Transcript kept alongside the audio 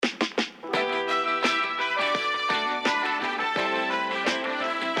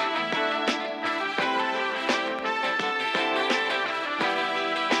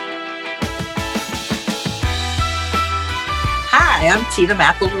am Tina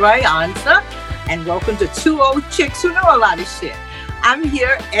McElroy Anza, and welcome to Two Old Chicks Who Know a Lot of Shit. I'm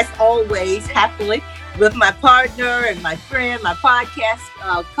here, as always, happily with my partner and my friend, my podcast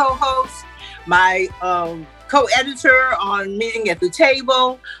co-host, my co-editor on Meeting at the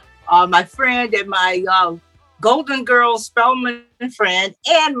Table, my friend and my Golden Girls Spelman friend,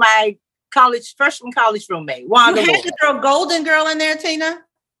 and my freshman college roommate, Wanda. You had to throw Golden Girl in there, Tina?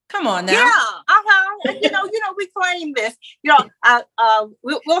 Come on now. Yeah, you know, we claim this. You know,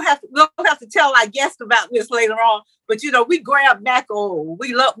 we'll have to tell our guests about this later on. But you know, we grab back old.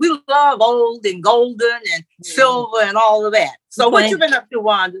 We love old and golden and silver and all of that. So what you been up to,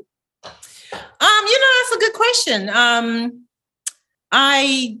 Wanda? That's a good question.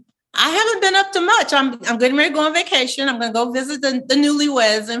 I haven't been up to much. I'm getting ready to go on vacation. I'm going to go visit the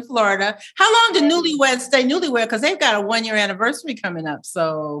newlyweds in Florida. How long do newlyweds stay newlywed? Because they've got a 1-year anniversary coming up.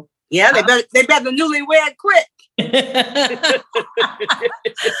 So yeah, they better newlywed quick. But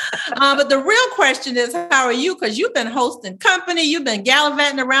the real question is, how are you? Because you've been hosting company, you've been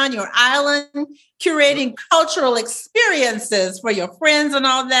gallivanting around your island, curating cultural experiences for your friends and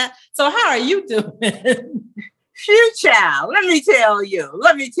all that. So how are you doing? Phew, child, let me tell you.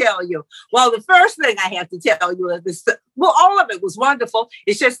 Well, the first thing I have to tell you is this. Well, all of it was wonderful.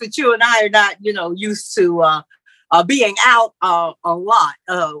 It's just that you and I are not, used to being out a lot.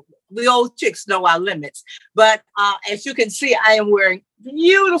 The old chicks know our limits. But as you can see, I am wearing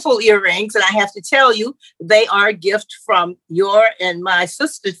beautiful earrings, and I have to tell you, they are a gift from your and my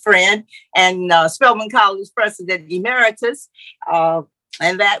sister's friend and Spelman College President Emeritus,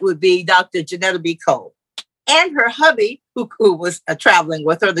 and that would be Dr. Janetta B. Cole. And her hubby, who was traveling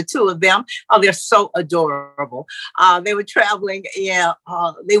with her, the two of them. Oh, they're so adorable. They were traveling,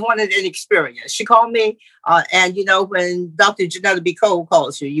 they wanted an experience. She called me, and when Dr. Janetta B. Cole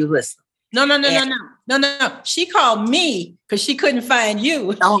calls you, you listen. No. She called me because she couldn't find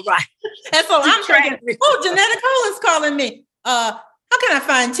you. All right. And so I'm thinking, Janetta Cole is calling me. How can I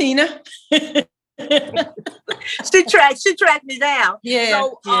find Tina? She tracked me down. Yeah.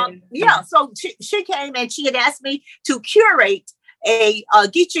 So she came and she had asked me to curate a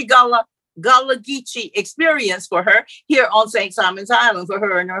Geechee Gullah Geechee experience for her here on St. Simon's Island for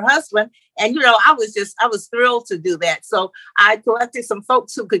her and her husband. And I was thrilled to do that. So I collected some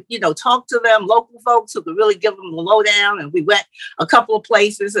folks who could talk to them, local folks who could really give them the lowdown. And we went a couple of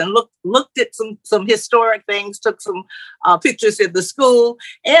places and looked at some historic things, took some pictures at the school,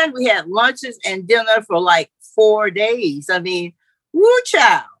 and we had lunches and dinner for like 4 days. I mean, woo,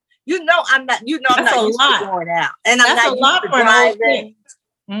 child. I'm not used to going out, and I'm not used to driving.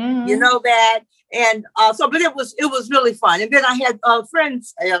 Mm-hmm. You know that. And but it was really fun. And then I had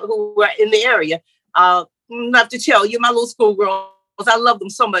friends who were in the area. I have to tell you, my little schoolgirls, I love them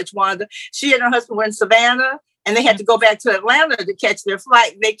so much, Wanda. She and her husband were in Savannah, and they had to go back to Atlanta to catch their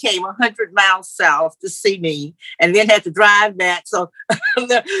flight. They came 100 miles south to see me and then had to drive back. So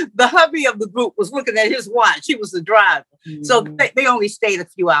the hubby of the group was looking at his watch. He was the driver. Mm-hmm. So they only stayed a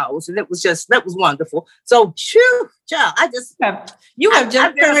few hours, and that was wonderful. So, child, I've been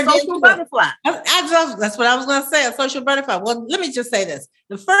a social butterfly. That's what I was going to say, a social butterfly. Well, let me just say this.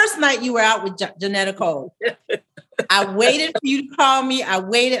 The first night you were out with Janetta Cole, I waited for you to call me. I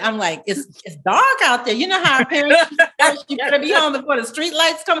waited. I'm like, it's dark out there. You know how our parents, you better be home before the street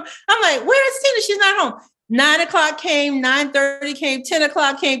lights come. I'm like, where is Tina? She's not home. 9 o'clock came, 9:30 came, 10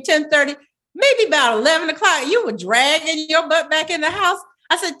 o'clock came, 10:30, maybe about 11 o'clock. You were dragging your butt back in the house.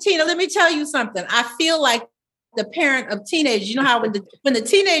 I said, Tina, let me tell you something. I feel like the parent of teenagers. You know how when the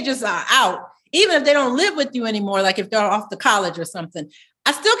teenagers are out, even if they don't live with you anymore, like if they're off to college or something,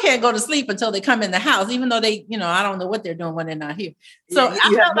 I still can't go to sleep until they come in the house, even though they, I don't know what they're doing when they're not here. So I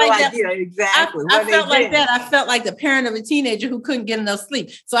felt like that. Exactly. I felt like that. I felt like the parent of a teenager who couldn't get enough sleep.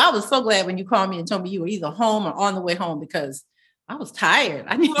 So I was so glad when you called me and told me you were either home or on the way home, because I was tired.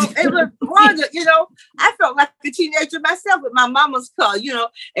 I felt like a teenager myself with my mama's call, at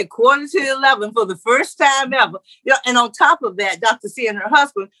 11:15 for the first time ever. And on top of that, Dr. C and her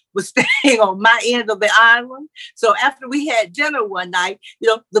husband was staying on my end of the island. So after we had dinner one night,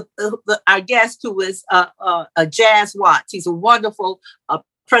 our guest, who was a jazz watch, he's a wonderful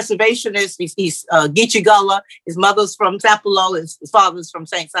preservationist. He's Geechee Gullah. His mother's from Sapelo. His father's from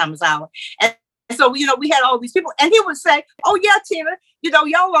St. Simon's Island. And so, we had all these people, and he would say, oh, yeah, Tina,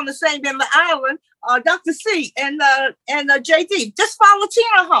 y'all on the same end of the island, Dr. C and JD, just follow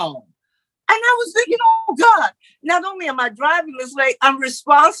Tina home. I was thinking, oh God, not only am I driving this late, I'm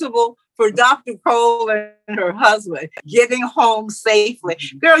responsible for Dr. Cole and her husband getting home safely.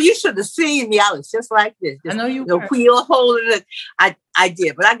 Girl, you should have seen me. I was just like this. Just, I know you the were. wheel holding it. I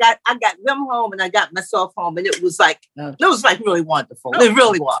did, but I got them home and I got myself home, and it was like really wonderful. It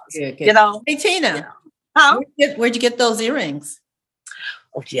really was. Good. You know. Hey Tina, you know. Huh? Where'd you get those earrings?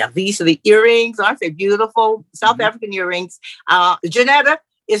 Oh yeah, these are the earrings. Aren't they beautiful? South African earrings. Janetta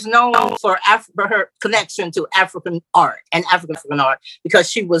is known for her connection to African art and African art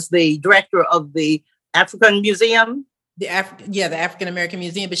because she was the director of the African Museum. The African American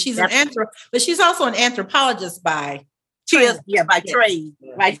Museum, but she's she's also an anthropologist by trade.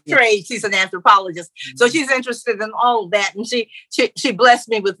 By trade, she's an anthropologist. So she's interested in all of that. And she blessed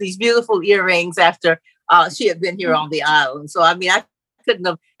me with these beautiful earrings after she had been here on the island. So I mean, I couldn't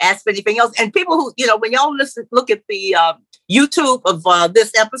have asked for anything else. And people who, when y'all look at the YouTube of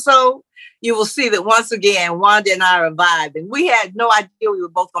this episode, you will see that once again, Wanda and I are vibing. We had no idea we were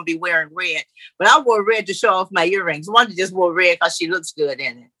both going to be wearing red, but I wore red to show off my earrings. Wanda just wore red because she looks good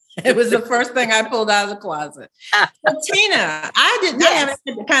in it. It was the first thing I pulled out of the closet. So, Tina, I did not have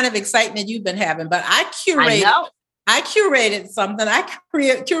the kind of excitement you've been having, but I curated something. I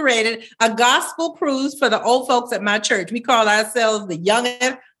curated a gospel cruise for the old folks at my church. We call ourselves the Young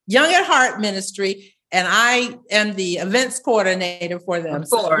at Heart Ministry, and I am the events coordinator for them. Of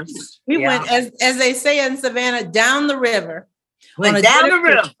course. So we went, as they say in Savannah, down the river. Went down the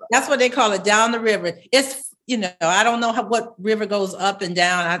river. That's what they call it, down the river. It's, I don't know what river goes up and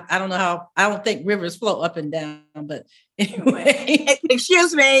down. I don't know how, I don't think rivers flow up and down, but anyway.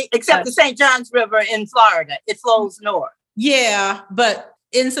 Excuse me, except the St. Johns River in Florida. It flows north. Yeah, but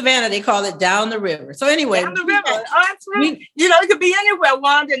in Savannah, they call it down the river. So anyway. Down the river. Absolutely. It could be anywhere,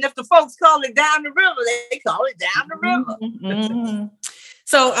 Wanda. And if the folks call it down the river, they call it down the river. Mm-hmm.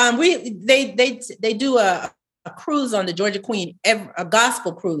 So they do a cruise on the Georgia Queen, a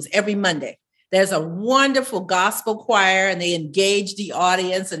gospel cruise every Monday. There's a wonderful gospel choir, and they engage the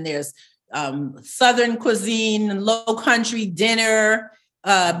audience, and there's Southern cuisine, low country dinner,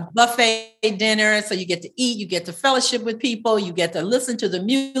 buffet dinner. So you get to eat, you get to fellowship with people, you get to listen to the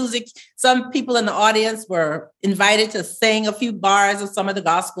music. Some people in the audience were invited to sing a few bars of some of the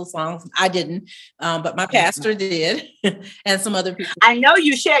gospel songs. I didn't, but my pastor did, and some other people. I know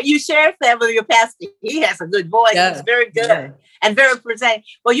you share that with your pastor. He has a good voice. Yeah. It's very good and very presenting.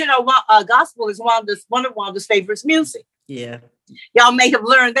 Well, gospel is one of Wanda's favorite music. Yeah. Y'all may have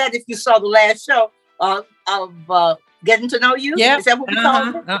learned that if you saw the last show of Getting to Know You. Yeah. Is that what we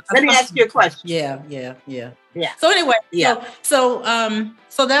call it? Let me ask you a question. Yeah. So anyway,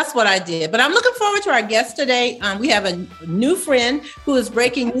 so that's what I did. But I'm looking forward to our guest today. We have a new friend who is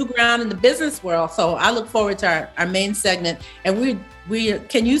breaking new ground in the business world. So I look forward to our main segment. And we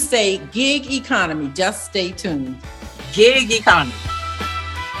can you say gig economy? Just stay tuned. Gig economy.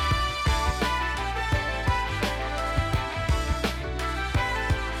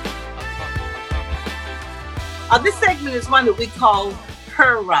 This segment is one that we call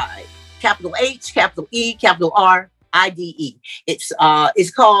HERide, capital H, capital E, capital R-I-D-E.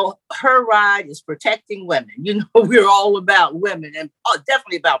 It's called HERide. It's protecting women. We're all about women and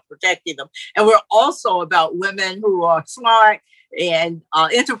definitely about protecting them. And we're also about women who are smart and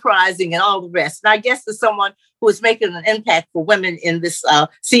enterprising and all the rest. And I guess there's someone who is making an impact for women in this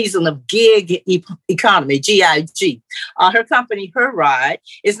season of gig economy, GIG. Her company, HERide,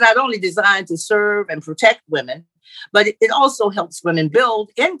 is not only designed to serve and protect women, but it also helps women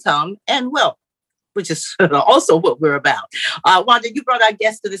build income and wealth, which is also what we're about. Wanda, you brought our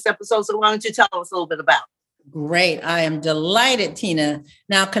guest to this episode, so why don't you tell us a little bit about it? Great. I am delighted, Tina.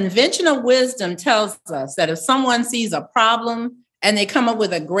 Now, conventional wisdom tells us that if someone sees a problem and they come up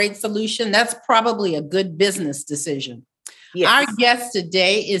with a great solution, that's probably a good business decision. Yes. Our guest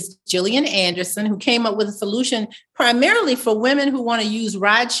today is Jillian Anderson, who came up with a solution primarily for women who want to use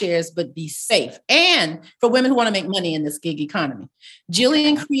ride shares but be safe, and for women who want to make money in this gig economy.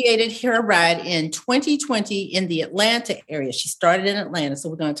 Jillian created HERide in 2020 in the Atlanta area. She started in Atlanta, so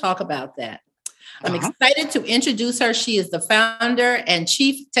we're going to talk about that. I'm excited to introduce her. She is the founder and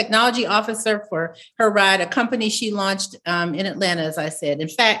chief technology officer for HERide, a company she launched in Atlanta, as I said. In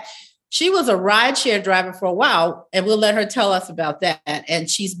fact, she was a rideshare driver for a while, and we'll let her tell us about that. And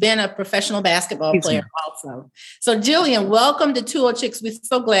she's been a professional basketball player also. So Jillian, welcome to Two Old Chicks. We're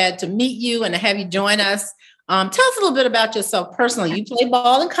so glad to meet you and to have you join us. Tell us a little bit about yourself personally. You played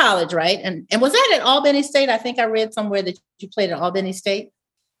ball in college, right? And was that at Albany State? I think I read somewhere that you played at Albany State.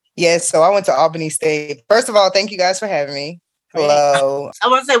 Yes, so I went to Albany State. First of all, thank you guys for having me. Great. Hello. I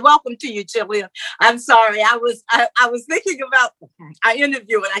want to say welcome to you, Jillian. I'm sorry. I was thinking about our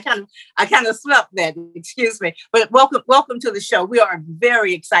interview and I kind of slept that. Excuse me. But welcome to the show. We are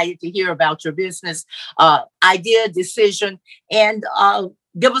very excited to hear about your business idea, decision, and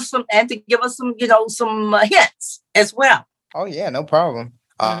give us some some hints as well. Oh yeah, no problem.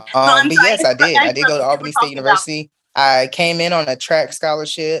 So I'm But sorry, yes, I did. I did go to we're Albany State talking about. University. I came in on a track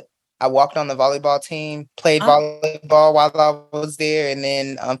scholarship. I walked on the volleyball team, played volleyball while I was there, and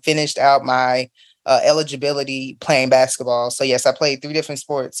then finished out my eligibility playing basketball. So yes, I played 3 different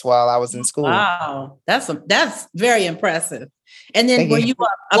sports while I was in school. Wow, that's very impressive. And then were you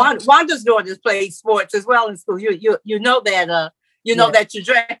Wanda's daughters played sports as well in school. You know that that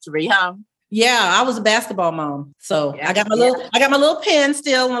trajectory, huh? Yeah, I was a basketball mom. So I got my little pen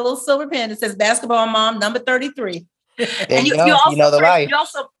still, my little silver pen that says basketball mom number 33. And you know the life.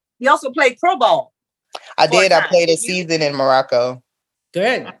 You also played pro ball. I did. I played a season in Morocco.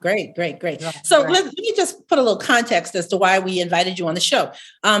 Good, great. So let me just put a little context as to why we invited you on the show.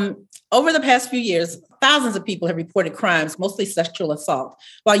 Over the past few years, thousands of people have reported crimes, mostly sexual assault,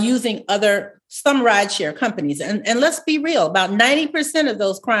 while using some rideshare companies. And let's be real, about 90% of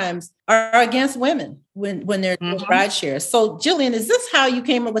those crimes are against women when they're rideshare. So Jillian, is this how you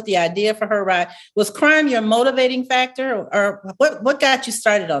came up with the idea for HERide? Was crime your motivating factor, or what got you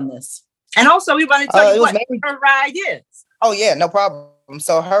started on this? And also, we want to tell you what HERide is. Oh yeah, no problem.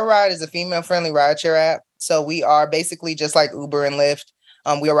 So HERide is a female-friendly rideshare app. So we are basically just like Uber and Lyft.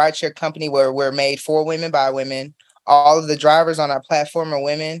 We're a rideshare company where we're made for women by women. All of the drivers on our platform are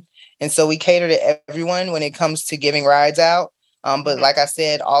women. And so we cater to everyone when it comes to giving rides out. But like I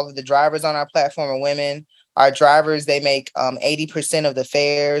said, all of the drivers on our platform are women. Our drivers, they make 80% of the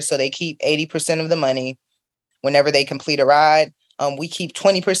fares. So they keep 80% of the money whenever they complete a ride. We keep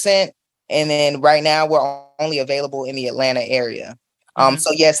 20%. And then right now we're only available in the Atlanta area.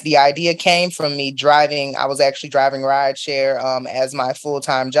 So yes, the idea came from me driving. I was actually driving rideshare as my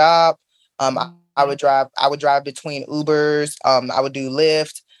full-time job. I would drive between Ubers. I would do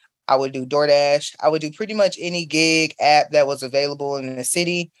Lyft. I would do DoorDash. I would do pretty much any gig app that was available in the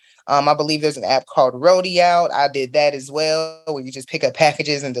city. I believe there's an app called Roadie out. I did that as well, where you just pick up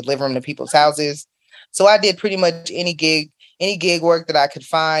packages and deliver them to people's houses. So I did pretty much any gig work that I could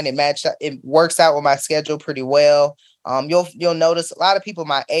find. It works out with my schedule pretty well. You'll notice a lot of people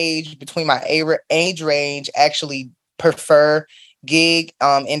my age, between my age range, actually prefer gig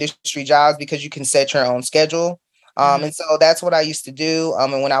industry jobs because you can set your own schedule. And so that's what I used to do.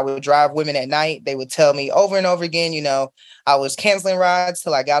 And when I would drive women at night, they would tell me over and over again, I was canceling rides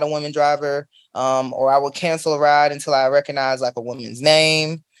till I got a woman driver, or I would cancel a ride until I recognized like a woman's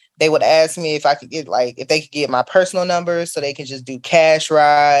name. They would ask me if they could get my personal number so they can just do cash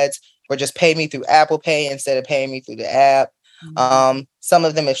rides or just pay me through Apple Pay instead of paying me through the app. Some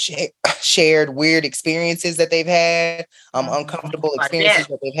of them have shared weird experiences that they've had, uncomfortable experiences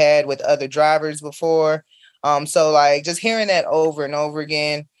that they've had with other drivers before. So like just hearing that over and over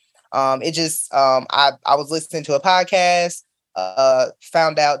again, it just, I was listening to a podcast,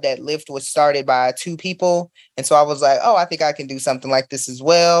 found out that Lyft was started by 2 people. And so I was like, oh, I think I can do something like this as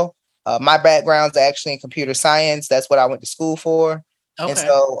well. My background's actually in computer science. That's what I went to school for. Okay. And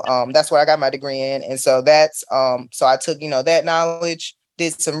so that's what I got my degree in. And so that's so I took, that knowledge,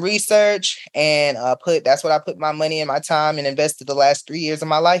 did some research, and that's what I put my money and my time and invested the last 3 years of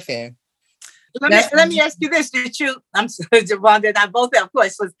my life in. Let me ask you this. I'm sorry, Javon, and I both have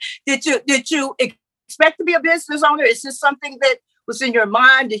questions. Did you expect to be a business owner? Is this something that was in your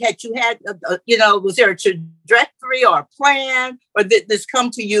mind? Was there a trajectory or a plan, or did this come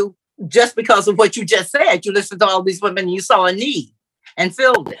to you just because of what you just said? You listened to all these women and you saw a need and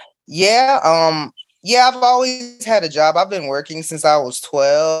filled it. Yeah. I've always had a job. I've been working since I was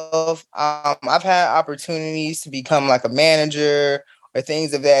 12. I've had opportunities to become like a manager or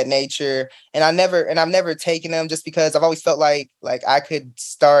things of that nature. And I've never taken them just because I've always felt like I could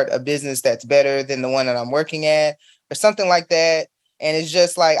start a business that's better than the one that I'm working at or something like that. And it's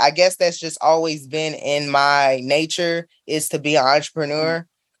just like, I guess that's just always been in my nature, is to be an entrepreneur.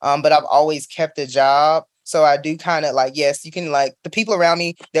 But I've always kept a job. So I do kind of like, yes, you can, like, the people around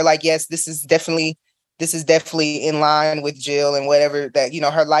me, they're like, yes, this is definitely in line with Jill and whatever that,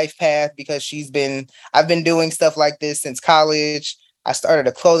 her life path, because I've been doing stuff like this since college. I started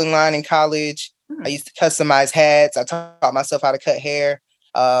a clothing line in college. I used to customize hats. I taught myself how to cut hair.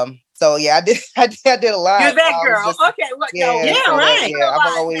 So yeah, I did a lot. You're that girl. Okay. Right. Yeah,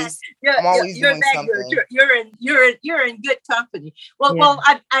 I'm always doing something. You're in good company. Well,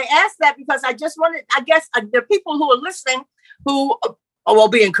 I asked that because I just wanted, I guess there are people who are listening who or will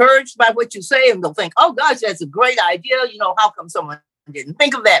be encouraged by what you say, and they'll think, oh gosh, that's a great idea. How come someone didn't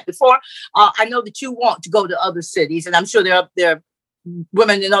think of that before? I know that you want to go to other cities, and I'm sure there are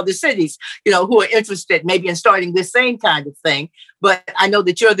women in other cities, who are interested maybe in starting this same kind of thing. But I know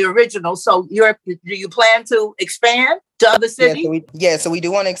that you're the original. So do you plan to expand to other cities? So we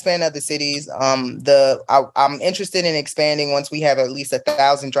do want to expand to other cities. I'm interested in expanding once we have at least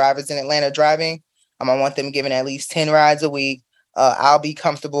 1,000 drivers in Atlanta driving. I want them giving at least 10 rides a week. I'll be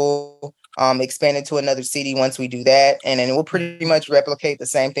comfortable expanding to another city once we do that. And then we'll pretty much replicate the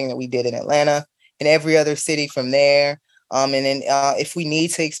same thing that we did in Atlanta in every other city from there. And then if we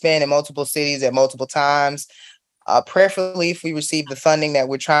need to expand in multiple cities at multiple times, preferably if we receive the funding that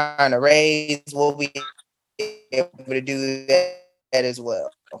we're trying to raise, we'll be able to do that as well.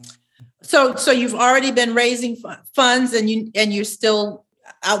 So you've already been raising funds, and you're still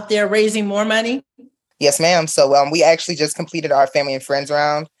out there raising more money? Yes, ma'am. So we actually just completed our family and friends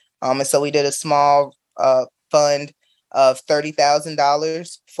round. And so we did a small fund of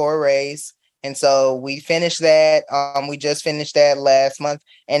 $30,000 for a raise. And so we finished that. We just finished that last month,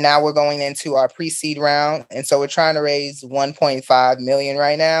 and now we're going into our pre-seed round. And so we're trying to raise 1.5 million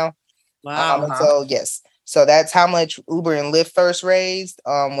right now. Wow. So yes, so that's how much Uber and Lyft first raised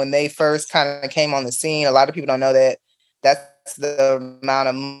when they first kind of came on the scene. A lot of people don't know that that's the amount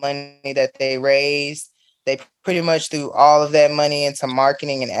of money that they raised. They pretty much threw all of that money into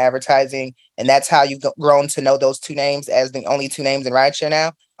marketing and advertising, and that's how you've grown to know those two names as the only two names in rideshare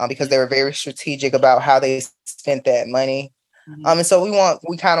now. Because they were very strategic about how they spent that money. Mm-hmm. And so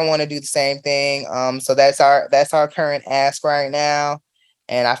we kind of want to do the same thing. So that's our current ask right now.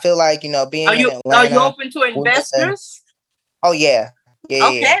 And I feel like, being in Atlanta. Are you open to investors? Oh yeah. Yeah.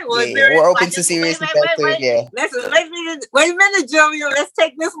 Okay. Well, yeah. We're open to serious investors. Wait. Yeah. Wait a minute, Julia. Let's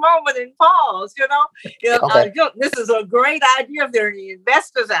take this moment and pause. Okay. This is a great idea. If there are any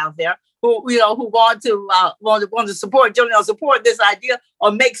investors out there who want to support this idea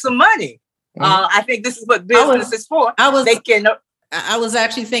or make some money. Mm-hmm. I think this is what business is for. I was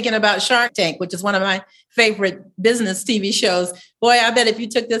actually thinking about Shark Tank, which is one of my favorite business TV shows. Boy, I bet if you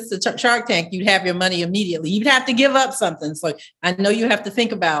took this to Shark Tank, you'd have your money immediately. You'd have to give up something. So I know you have to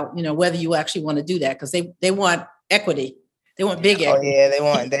think about, whether you actually want to do that, because they want equity. They want big equity. Oh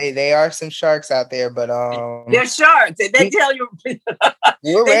yeah, they are some sharks out there, but they're sharks. They tell you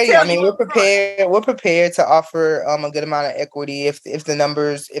we're ready. I mean, we're prepared. We're prepared to offer a good amount of equity if the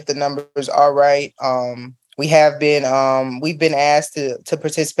numbers are right. We have been we've been asked to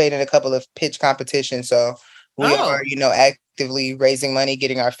participate in a couple of pitch competitions, so we are actively raising money,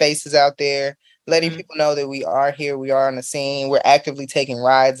 getting our faces out there, letting people know that we are here, we are on the scene. We're actively taking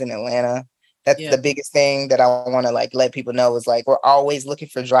rides in Atlanta. That's the biggest thing that I want to let people know is we're always looking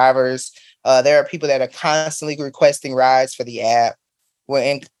for drivers. There are people that are constantly requesting rides for the app.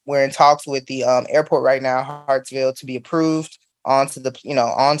 We're in talks with the airport right now, Hartsville, to be approved onto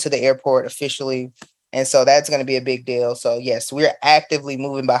the airport officially. And so that's going to be a big deal. So yes, we're actively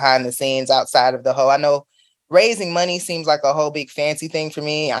moving behind the scenes outside of the whole. I know raising money seems like a whole big fancy thing for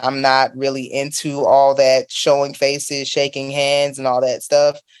me. I'm not really into all that showing faces, shaking hands, and all that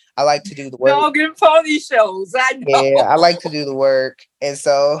stuff. I like to do the work. Dog and pony shows. I know. Yeah, I like to do the work. And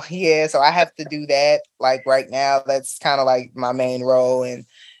so, so I have to do that. Right now, that's kind of my main role. And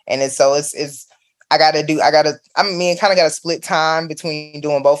it's I kind of got to split time between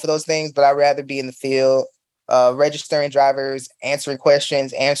doing both of those things, but I'd rather be in the field, registering drivers, answering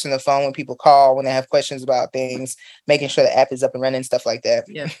questions, answering the phone when people call, when they have questions about things, making sure the app is up and running, stuff like that.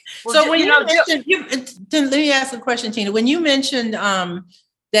 Yeah. So when you mentioned, let me ask a question, Tina. When you mentioned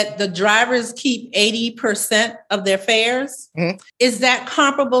that the drivers keep 80% of their fares, is that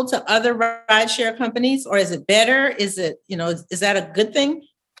comparable to other rideshare companies, or is it better? Is it, is that a good thing?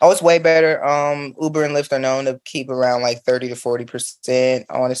 Oh, it's way better. Uber and Lyft are known to keep around 30 to 40%,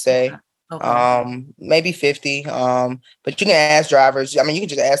 I want to say. Okay. Maybe 50. But you can ask drivers. I mean, you can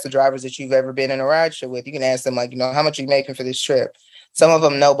just ask the drivers that you've ever been in a rideshare with. You can ask them how much are you making for this trip? Some of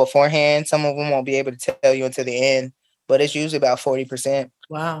them know beforehand. Some of them won't be able to tell you until the end, but it's usually about 40%.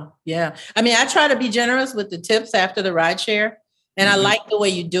 Wow. Yeah. I mean, I try to be generous with the tips after the rideshare, and I like the way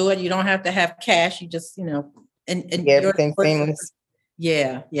you do it. You don't have to have cash. You just, and everything's seamless.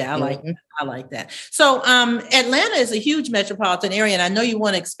 Yeah, I like that. So Atlanta is a huge metropolitan area, and I know you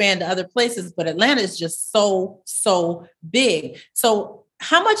want to expand to other places, but Atlanta is just so big. So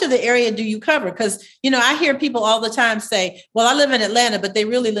how much of the area do you cover? Because, I hear people all the time say, well, I live in Atlanta, but they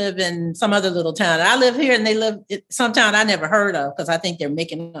really live in some other little town. And I live here and they live in some town I never heard of, because I think they're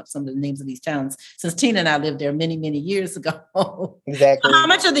making up some of the names of these towns since Tina and I lived there many, many years ago. Exactly. How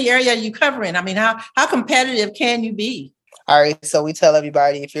much of the area are you covering? I mean, how competitive can you be? All right, so we tell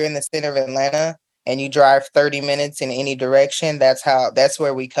everybody if you're in the center of Atlanta and you drive 30 minutes in any direction, that's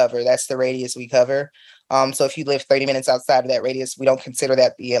where we cover. That's the radius we cover. So if you live 30 minutes outside of that radius, we don't consider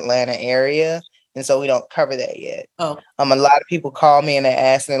that the Atlanta area. And so we don't cover that yet. Oh. A lot of people call me and they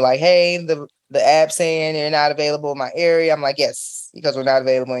ask me like, hey, the app saying you're not available in my area. I'm like, yes, because we're not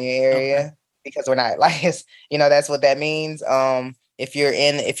available in your area. Okay. Because we're not like, that's what that means. If you're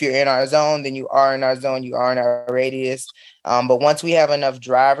in our zone, then you are in our zone, you are in our radius. But once we have enough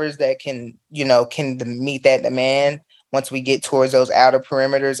drivers that can meet that demand, once we get towards those outer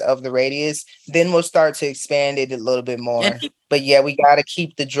perimeters of the radius, then we'll start to expand it a little bit more. But yeah, we got to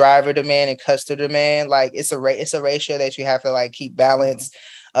keep the driver demand and customer demand. Like it's a ratio that you have to like keep balanced.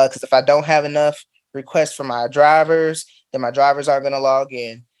 Because if I don't have enough requests from my drivers, then my drivers aren't going to log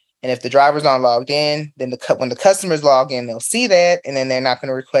in. And if the drivers aren't logged in, then when the customers log in, they'll see that, and then they're not going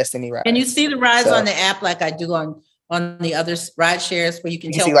to request any rides. And you see the rides on the app like I do on the other ride shares where you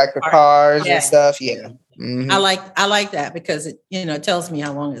can tell see like the cars and stuff. Yeah. Mm-hmm. I like that because it tells me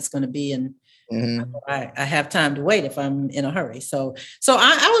how long it's going to be, and I have time to wait if I'm in a hurry. So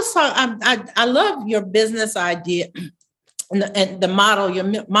I love your business idea. And the model, your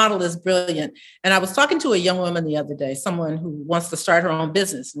model is brilliant. And I was talking to a young woman the other day, someone who wants to start her own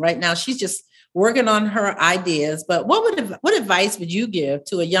business. Right now, she's just working on her ideas. But what advice would you give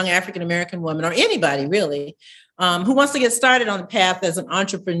to a young African-American woman, or anybody really, who wants to get started on the path as an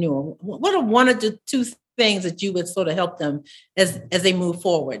entrepreneur? What are one or two things that you would sort of help them as they move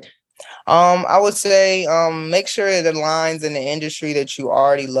forward? I would say make sure it aligns in the industry that you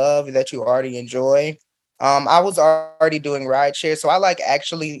already love, that you already enjoy. I was already doing rideshare, so I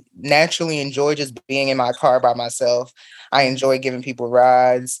actually naturally enjoy just being in my car by myself. I enjoy giving people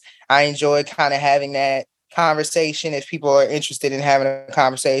rides. I enjoy kind of having that conversation if people are interested in having a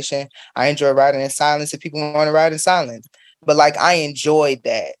conversation. I enjoy riding in silence if people want to ride in silence. But I enjoyed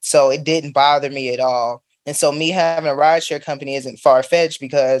that, so it didn't bother me at all. And so me having a rideshare company isn't far-fetched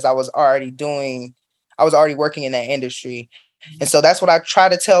because I was already working in that industry. And so that's what I try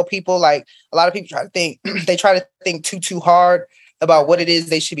to tell people. Like a lot of people try to think too hard about what it is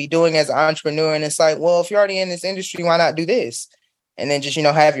they should be doing as an entrepreneur. And it's like, well, if you're already in this industry, why not do this? And then just,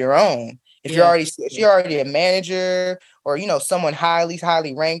 have your own. If you're already a manager or, someone highly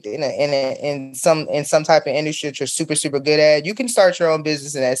ranked in some type of industry that you're super, super good at, you can start your own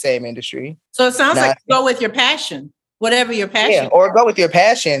business in that same industry. So it sounds like go with your passion. Whatever your passion. Yeah, or go with your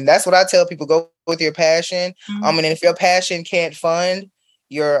passion. That's what I tell people. Go with your passion. Mm-hmm. And if your passion can't fund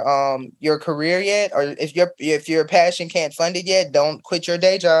your career yet, or if your passion can't fund it yet, don't quit your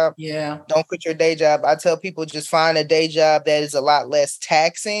day job. Yeah. Don't quit your day job. I tell people just find a day job that is a lot less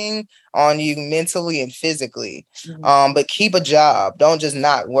taxing on you mentally and physically. Mm-hmm. But keep a job. Don't just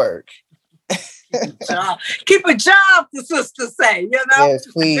not work. Keep a job, the sisters say, Yes,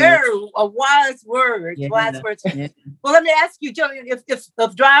 please. Very a wise word. Yeah. Wise words. Yeah. Well, let me ask you, Jillian,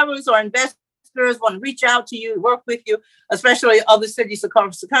 if drivers or investors want to reach out to you, work with you, especially other cities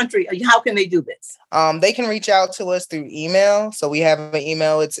across the country, how can they do this? They can reach out to us through email. So we have an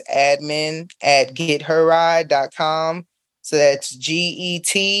email. It's admin@getherride.com. So that's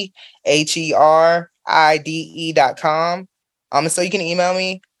GETHERIDE.com. So you can email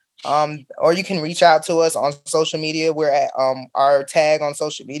me. Or you can reach out to us on social media. We're at our tag on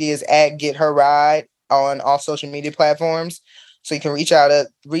social media is @GetHerRide on all social media platforms. So you can reach out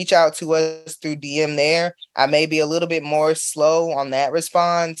to us through DM there. I may be a little bit more slow on that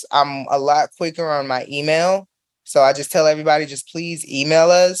response. I'm a lot quicker on my email. So I just tell everybody, just please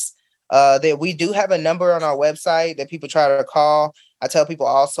email us. That we do have a number on our website that people try to call. I tell people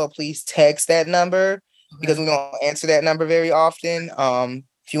also, please text that number because we don't answer that number very often.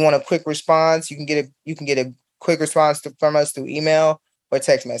 If you want a quick response, you can get a quick response from us through email or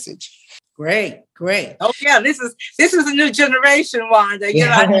text message. Great. Oh yeah, this is a new generation, Wanda.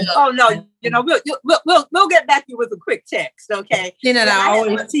 Oh no, we'll get back to you with a quick text, okay? Tina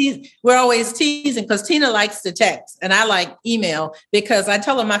and we're always teasing because Tina likes to text and I like email because I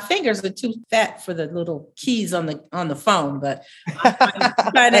tell her my fingers are too fat for the little keys on the phone, but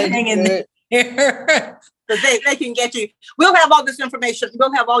I'm trying to hang in there. So they can get you. We'll have all this information.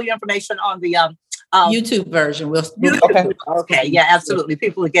 We'll have all your information on the YouTube version. Okay. Yeah, absolutely.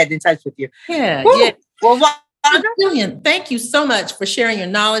 People will get in touch with you. Yeah. Woo! Yeah. Well, Jillian, thank you so much for sharing your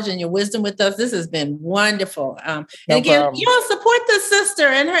knowledge and your wisdom with us. This has been wonderful. And again, support this sister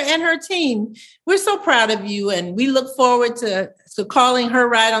and her team. We're so proud of you, and we look forward to calling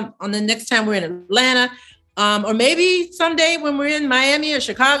HERide on the next time we're in Atlanta. Or maybe someday when we're in Miami or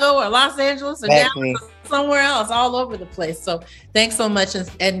Chicago or Los Angeles or Dallas or somewhere else, all over the place. So thanks so much.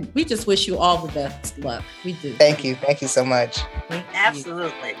 And we just wish you all the best luck. We do. Thank you. Thank you so much.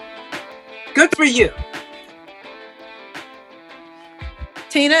 Absolutely. Good for you.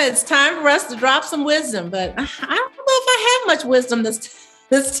 Tina, it's time for us to drop some wisdom, but I don't know if I have much wisdom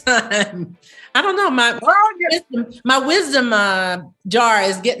this time. I don't know. My wisdom jar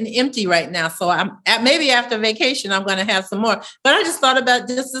is getting empty right now. So maybe after vacation, I'm going to have some more. But I just thought about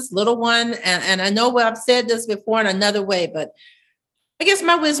just this little one. And I know I've said this before in another way, but I guess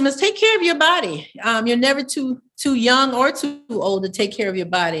my wisdom is take care of your body. You're never too young or too old to take care of your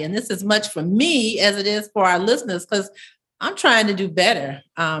body. And this is much for me as it is for our listeners, because I'm trying to do better.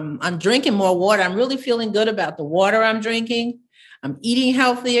 I'm drinking more water. I'm really feeling good about the water I'm drinking. I'm eating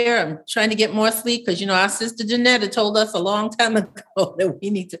healthier. I'm trying to get more sleep because, our sister Janetta told us a long time ago that we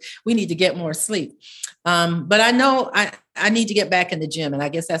need to get more sleep. But I know I need to get back in the gym. And I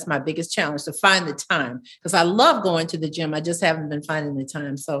guess that's my biggest challenge, to find the time, because I love going to the gym. I just haven't been finding the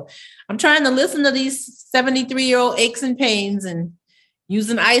time. So I'm trying to listen to these 73-year-old aches and pains and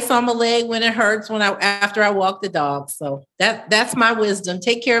using ice on my leg when it hurts after I walk the dog. So that's my wisdom.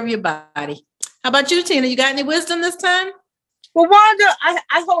 Take care of your body. How about you, Tina? You got any wisdom this time? Well, Wanda,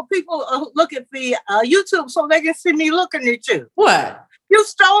 I hope people look at the YouTube so they can see me looking at you. What? You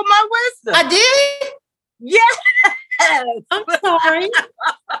stole my wisdom. I did? Yes. I'm sorry.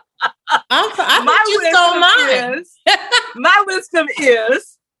 I think you stole mine. My wisdom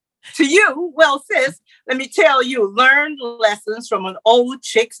is to you, well, sis, let me tell you, learn lessons from an old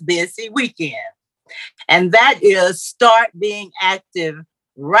chick's busy weekend. And that is start being active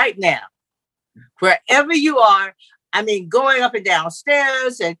right now. Wherever you are, going up and down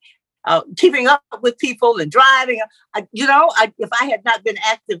stairs and keeping up with people and driving. If I had not been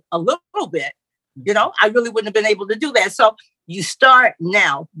active a little bit, I really wouldn't have been able to do that. So you start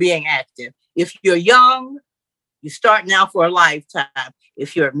now being active. If you're young, you start now for a lifetime.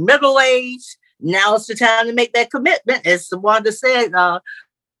 If you're middle-aged, now is the time to make that commitment. As Wanda said,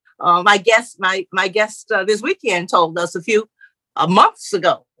 my guest this weekend told us a few months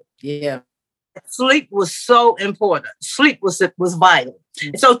ago. Yeah. Sleep was so important. Sleep was vital.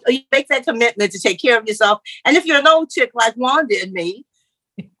 Mm-hmm. So you make that commitment to take care of yourself. And if you're an old chick like Wanda and me,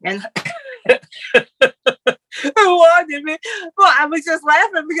 and Wanda and me, well, I was just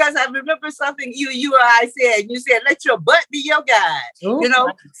laughing because I remember something you or I said. You said, "Let your butt be your guide." Ooh.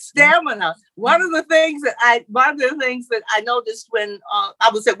 Stamina. One of the things that I noticed when I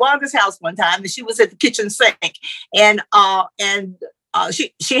was at Wanda's house one time, and she was at the kitchen sink, and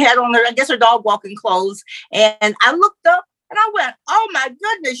she had on her dog walking clothes. And I looked up and I went, "Oh my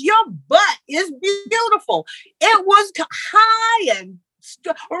goodness, your butt is beautiful." It was high and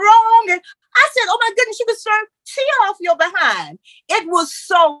strong. And I said, "Oh my goodness, you could see off your behind." It was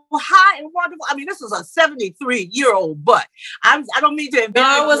so high and wonderful. This is a 73-year-old butt. I don't mean to.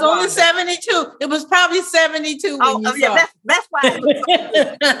 No, it was only 72. It was probably 72. That's why.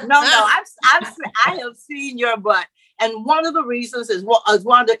 No. I have seen your butt. And one of the reasons is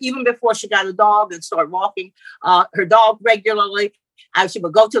Wanda, even before she got a dog and started walking her dog regularly, she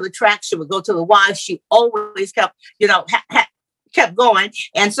would go to the track, she would go to the Y. She always kept, kept going.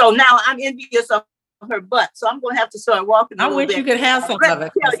 And so now I'm envious of her butt. So I'm going to have to start walking. I wish you could have some of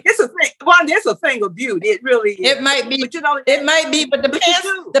it. It's a thing. Wanda, it's a thing of beauty. It really is. It might be. But, it might be. But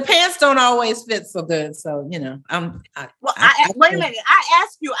the pants don't always fit so good. So wait a minute. I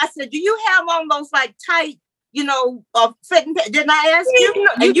asked you. I said, "Do you have on those like tight?" Fitting. Didn't I ask you?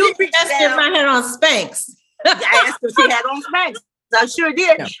 And you asked if I had on Spanx. I asked if she had on Spanx. I sure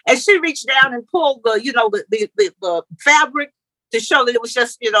did. Yeah. And she reached down and pulled the fabric to show that it was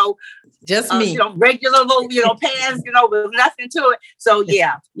just me. Regular little pants, with nothing to it. So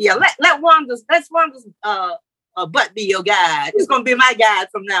yeah. Let Wanda's butt be your guide. It's gonna be my guide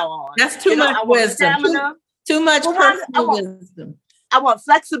from now on. That's too much wisdom. Too much personal wisdom. I want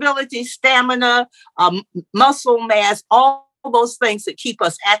flexibility, stamina, muscle mass, all those things that keep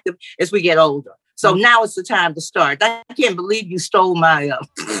us active as we get older. So now it's the time to start. I can't believe you stole my.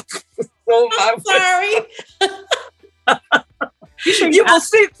 I'm sorry. You will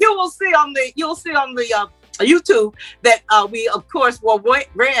see on the YouTube that we of course were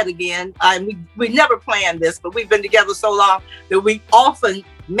red again. We never planned this, but we've been together so long that we often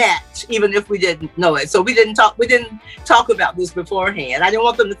match, even if we didn't know it. So we didn't talk about this beforehand. I didn't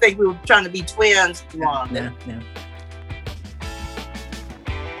want them to think we were trying to be twins long. No.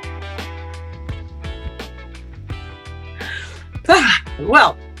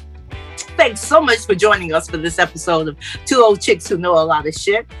 Well, thanks so much for joining us for this episode of Two Old Chicks Who Know a Lot of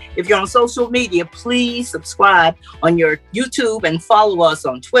Shit. If you're on social media, please subscribe on your YouTube and follow us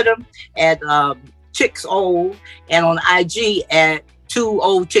on Twitter at Chicks Old, and on IG at 2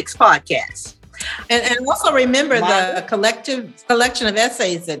 Old Chicks Podcast. And also remember the collection of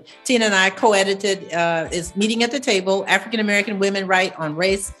essays that Tina and I co-edited is Meeting at the Table, African American Women Write on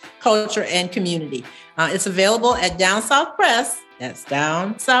Race, Culture, and Community. It's available at Down South Press. That's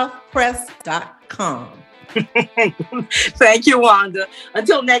downsouthpress.com. Thank you, Wanda.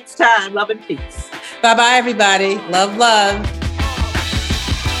 Until next time, love and peace. Bye-bye, everybody. Love, love.